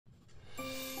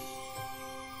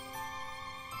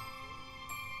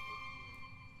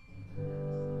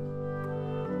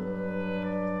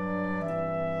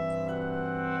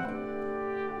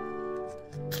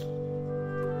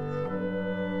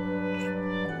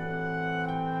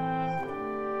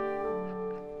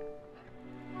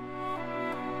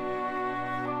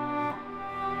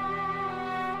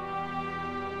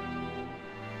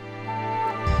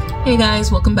Hey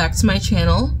guys, welcome back to my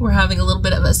channel. We're having a little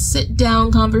bit of a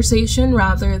sit-down conversation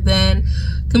rather than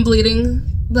completing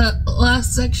the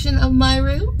last section of my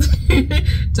room.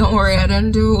 Don't worry, I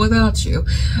didn't do it without you.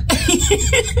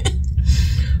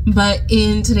 But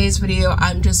in today's video,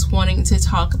 I'm just wanting to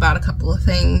talk about a couple of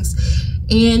things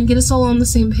and get us all on the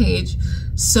same page.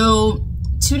 So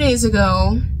 2 days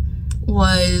ago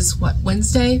was,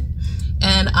 Wednesday?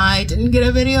 And I didn't get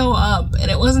a video up, and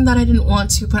it wasn't that I didn't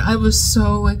want to, but I was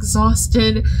so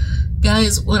exhausted.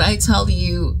 Guys, when I tell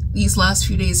you these last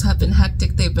few days have been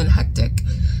hectic, they've been hectic.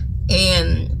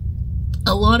 And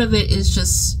a lot of it is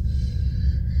just,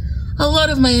 a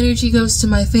lot of my energy goes to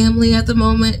my family at the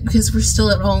moment because we're still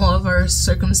at all of our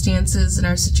circumstances and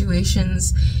our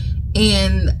situations.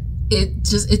 And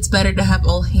it's better to have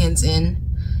all hands in.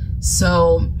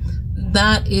 So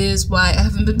that is why I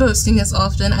haven't been posting as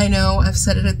often. I know I've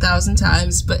said it 1,000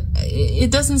 times, but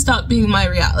it doesn't stop being my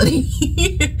reality.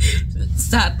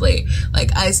 Sadly,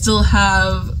 like, I still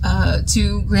have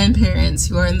 2 grandparents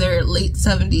who are in their late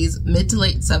 70s, mid to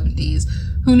late 70s,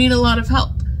 who need a lot of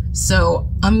help. So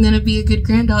I'm gonna be a good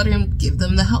granddaughter and give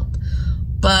them the help.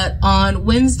 But on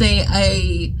Wednesday,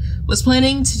 I was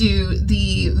planning to do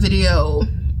the video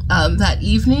that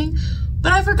evening,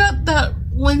 but I forgot that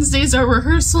Wednesdays are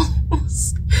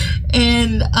rehearsals,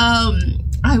 and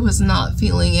I was not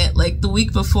feeling it. Like, the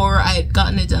week before, I had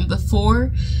gotten it done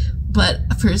before, but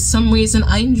for some reason,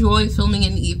 I enjoy filming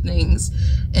in the evenings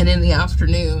and in the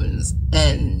afternoons,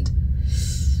 and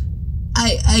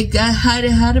I had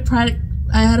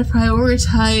to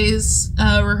prioritize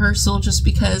rehearsal just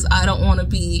because I don't want to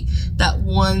be that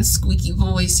one squeaky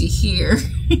voice you hear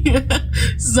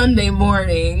Sunday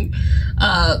morning,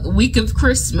 week of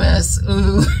Christmas.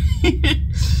 Ooh.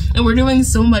 And we're doing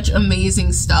so much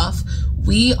amazing stuff.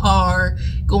 We are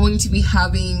going to be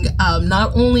having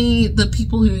not only the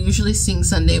people who usually sing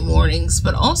Sunday mornings,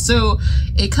 but also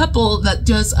a couple that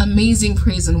does amazing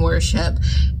praise and worship,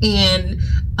 and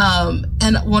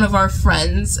one of our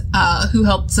friends who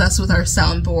helps us with our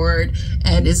soundboard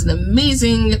and is an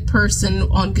amazing person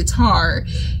on guitar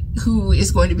who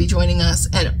is going to be joining us,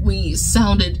 and we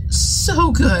sounded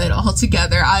so good all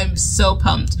together. I'm so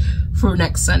pumped for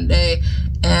next Sunday,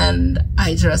 and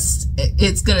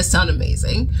it's gonna sound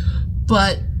amazing.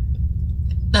 But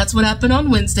that's what happened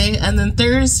on Wednesday, and then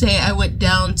Thursday I went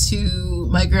down to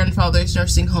my grandfather's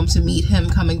nursing home to meet him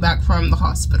coming back from the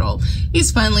hospital.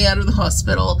 He's finally out of the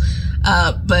hospital,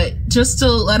 but just to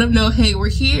let him know, hey, we're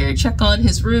here, check on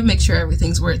his room, make sure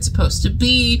everything's where it's supposed to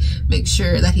be, make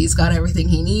sure that he's got everything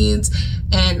he needs.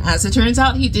 And as it turns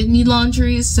out, he did need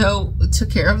laundry, so took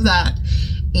care of that.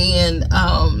 And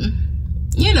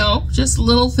you know, just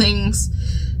little things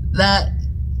that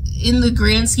in the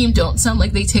grand scheme don't sound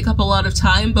like they take up a lot of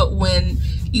time, but when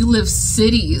you live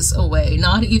cities away,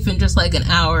 not even just like an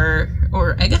hour,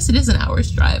 or I guess it is an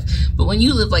hour's drive, but when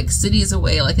you live like cities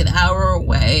away, like an hour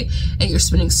away, and you're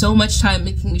spending so much time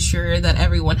making sure that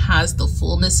everyone has the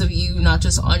fullness of you, not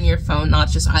just on your phone, not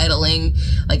just idling,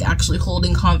 like actually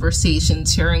holding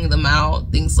conversations, hearing them out,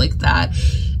 things like that.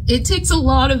 It takes a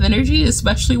lot of energy,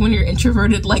 especially when you're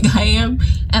introverted like I am,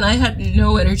 and I had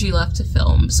no energy left to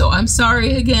film. So I'm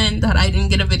sorry again that I didn't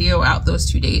get a video out those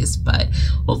 2 days, but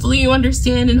hopefully you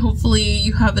understand, and hopefully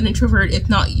you have an introvert, if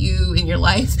not you, in your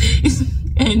life,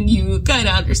 and you kind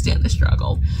of understand the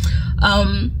struggle.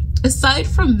 Aside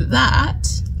from that,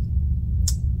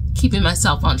 keeping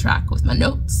myself on track with my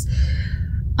notes.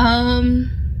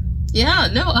 Yeah,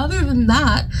 no, other than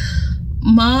that,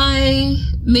 my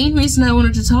main reason I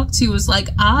wanted to talk to you was, like,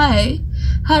 I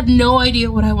had no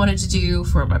idea what I wanted to do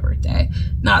for my birthday.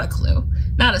 Not a clue.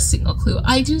 Not a single clue.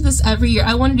 I do this every year.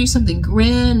 I want to do something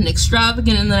grand and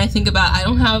extravagant, and then I think about, I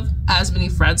don't have as many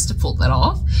friends to pull that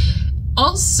off.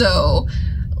 Also,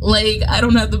 like, I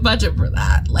don't have the budget for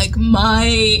that. Like,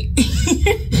 my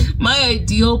my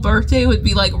ideal birthday would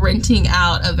be like renting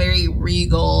out a very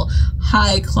regal,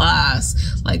 high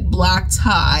class, like black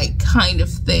tie kind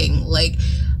of thing. Like,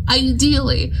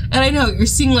 ideally. And I know you're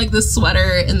seeing like this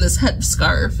sweater and this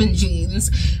headscarf and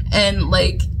jeans, and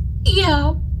like,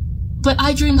 yeah, but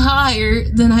I dream higher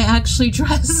than I actually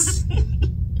dress.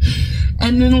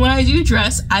 And then when I do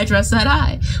dress, I dress that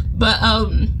high. But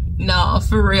no,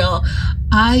 for real,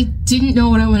 I didn't know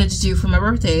what I wanted to do for my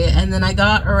birthday, and then I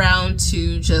got around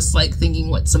to just like thinking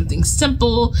what's something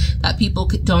simple that people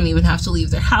don't even have to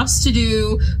leave their house to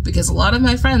do, because a lot of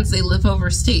my friends, they live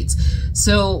overstates.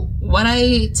 So what I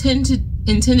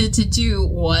intended to do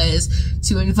was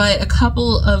to invite a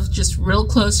couple of just real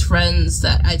close friends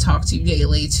that I talk to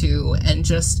daily to, and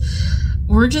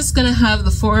we're just gonna have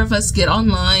the 4 of us get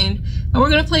online, and we're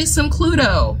gonna play some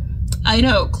Cluedo. I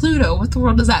know, Cluedo. What the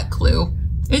world is that, Clue?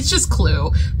 It's just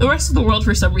Clue. The rest of the world,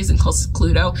 for some reason, calls it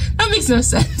Cluedo. That makes no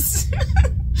sense.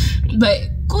 But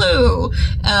Clue,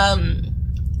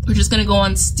 we're just gonna go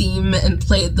on Steam and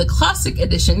play the classic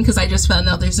edition, because I just found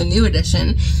out there's a new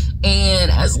edition.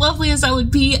 And as lovely as that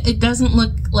would be, it doesn't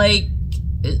look like,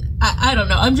 I don't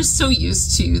know. I'm just so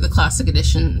used to the classic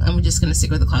edition. I'm just gonna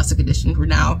stick with the classic edition for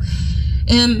now.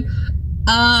 And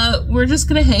we're just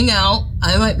gonna hang out.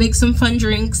 I might make some fun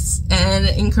drinks and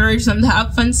encourage them to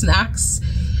have fun snacks.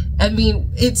 I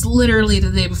mean, it's literally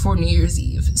the day before New Year's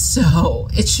Eve, so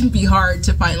it shouldn't be hard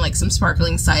to find like some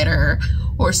sparkling cider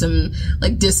or some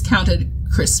like discounted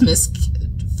Christmas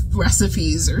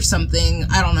recipes or something.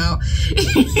 I don't know.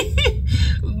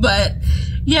 But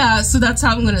yeah, so that's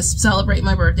how I'm going to celebrate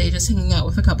my birthday, just hanging out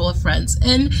with a couple of friends.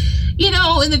 And, you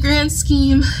know, in the grand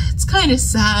scheme, it's kind of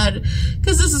sad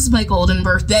because this is my golden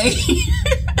birthday.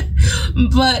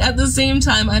 But at the same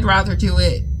time, I'd rather do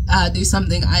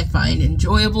something I find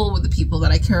enjoyable with the people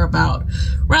that I care about,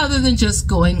 rather than just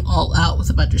going all out with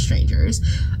a bunch of strangers.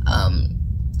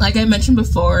 Like I mentioned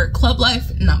before, club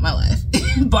life, not my life.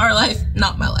 Bar life,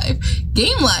 not my life.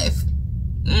 Game life,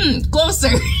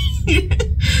 closer.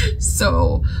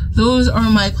 So those are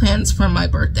my plans for my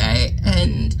birthday,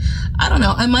 and I don't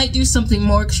know, I might do something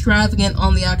more extravagant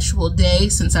on the actual day,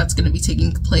 since that's going to be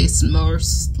taking place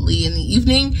mostly in the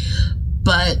evening.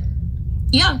 But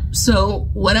yeah, so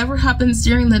whatever happens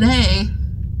during the day,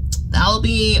 that'll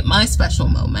be my special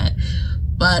moment.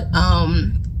 But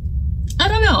I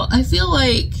don't know, I feel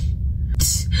like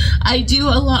I do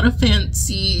a lot of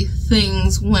fancy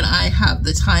things when I have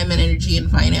the time and energy and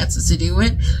finances to do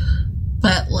it,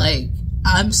 but like,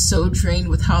 I'm so drained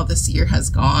with how this year has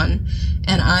gone,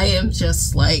 and I am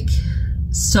just like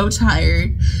so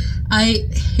tired. I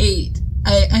hate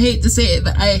to say it,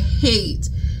 but I hate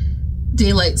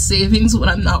daylight savings when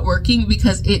I'm not working,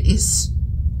 because it is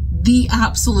the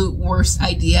absolute worst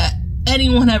idea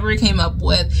anyone ever came up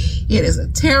with. It is a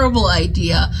terrible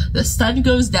idea. The sun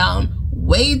goes down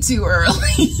way too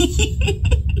early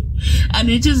and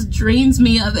it just drains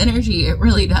me of energy. It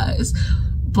really does.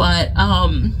 But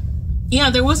yeah,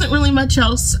 there wasn't really much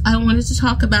else I wanted to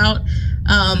talk about.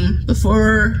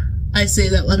 Before I say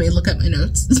that, let me look at my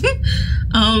notes.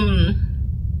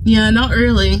 Yeah, not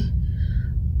really.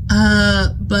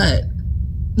 But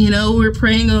you know, we're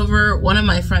praying over one of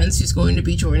my friends who's going to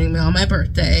be joining me on my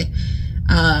birthday.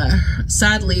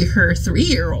 Sadly, her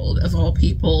 3-year-old, of all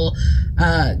people,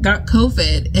 got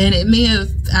COVID, and it may have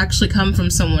actually come from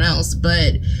someone else,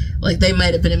 but like they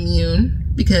might have been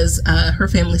immune, because her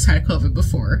family's had COVID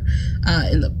before,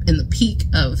 in the peak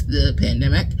of the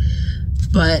pandemic.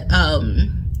 But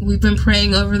we've been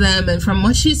praying over them, and from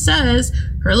what she says,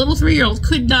 her little 3-year-old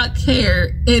could not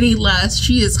care any less.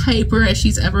 She is hyper as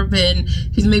she's ever been.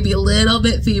 She's maybe a little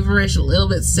bit feverish, a little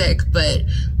bit sick, but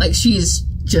like, she is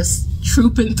just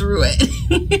trooping through it.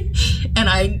 And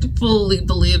I fully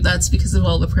believe that's because of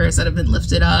all the prayers that have been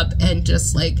lifted up, and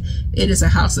just like, it is a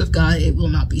house of God, it will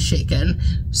not be shaken.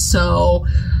 So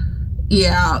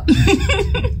yeah.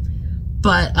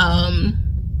 But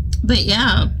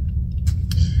yeah,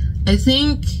 I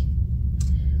think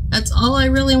that's all I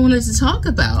really wanted to talk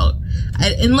about.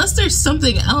 Unless there's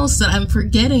something else that I'm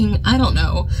forgetting, I don't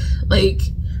know. Like,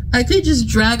 I could just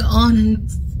drag on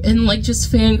and like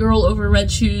just fangirl over Red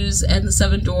Shoes and the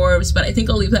 7 Dwarves, but I think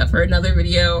I'll leave that for another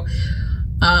video.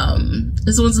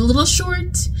 This one's a little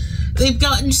short. They've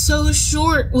gotten so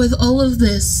short with all of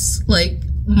this like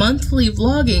monthly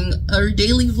vlogging or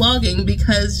daily vlogging,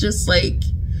 because just like,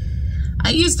 I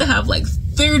used to have like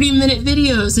 30-minute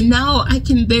videos, and now I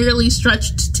can barely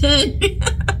stretch to 10.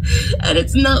 And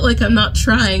it's not like I'm not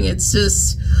trying, it's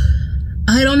just,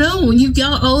 I don't know, when you've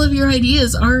got all of your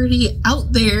ideas already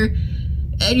out there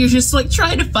and you're just like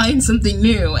trying to find something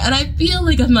new. And I feel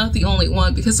like I'm not the only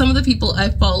one, because some of the people I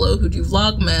follow who do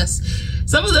Vlogmas,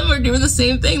 some of them are doing the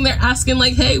same thing. They're asking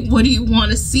like, hey, what do you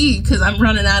want to see? Because I'm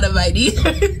running out of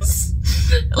ideas.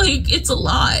 Like, it's a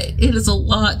lot. It is a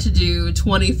lot to do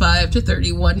 25 to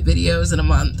 31 videos in a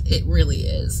month. It really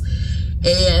is.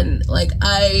 And like,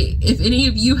 if any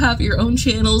of you have your own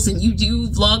channels and you do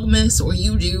Vlogmas or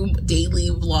you do daily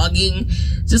vlogging,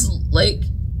 just like,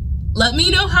 let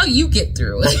me know how you get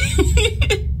through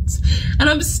it. And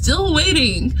I'm still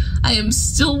waiting. I am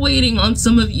still waiting on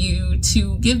some of you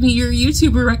to give me your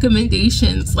YouTuber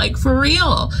recommendations. Like, for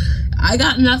real. I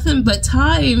got nothing but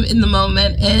time in the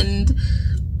moment, and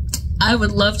I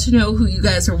would love to know who you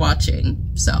guys are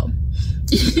watching. So,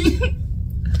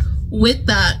 with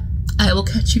that, I will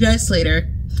catch you guys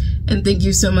later. And thank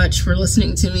you so much for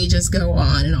listening to me just go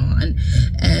on and on.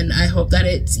 And I hope that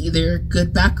it's either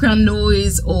good background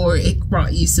noise or it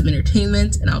brought you some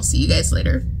entertainment. And I'll see you guys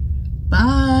later.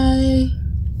 Bye.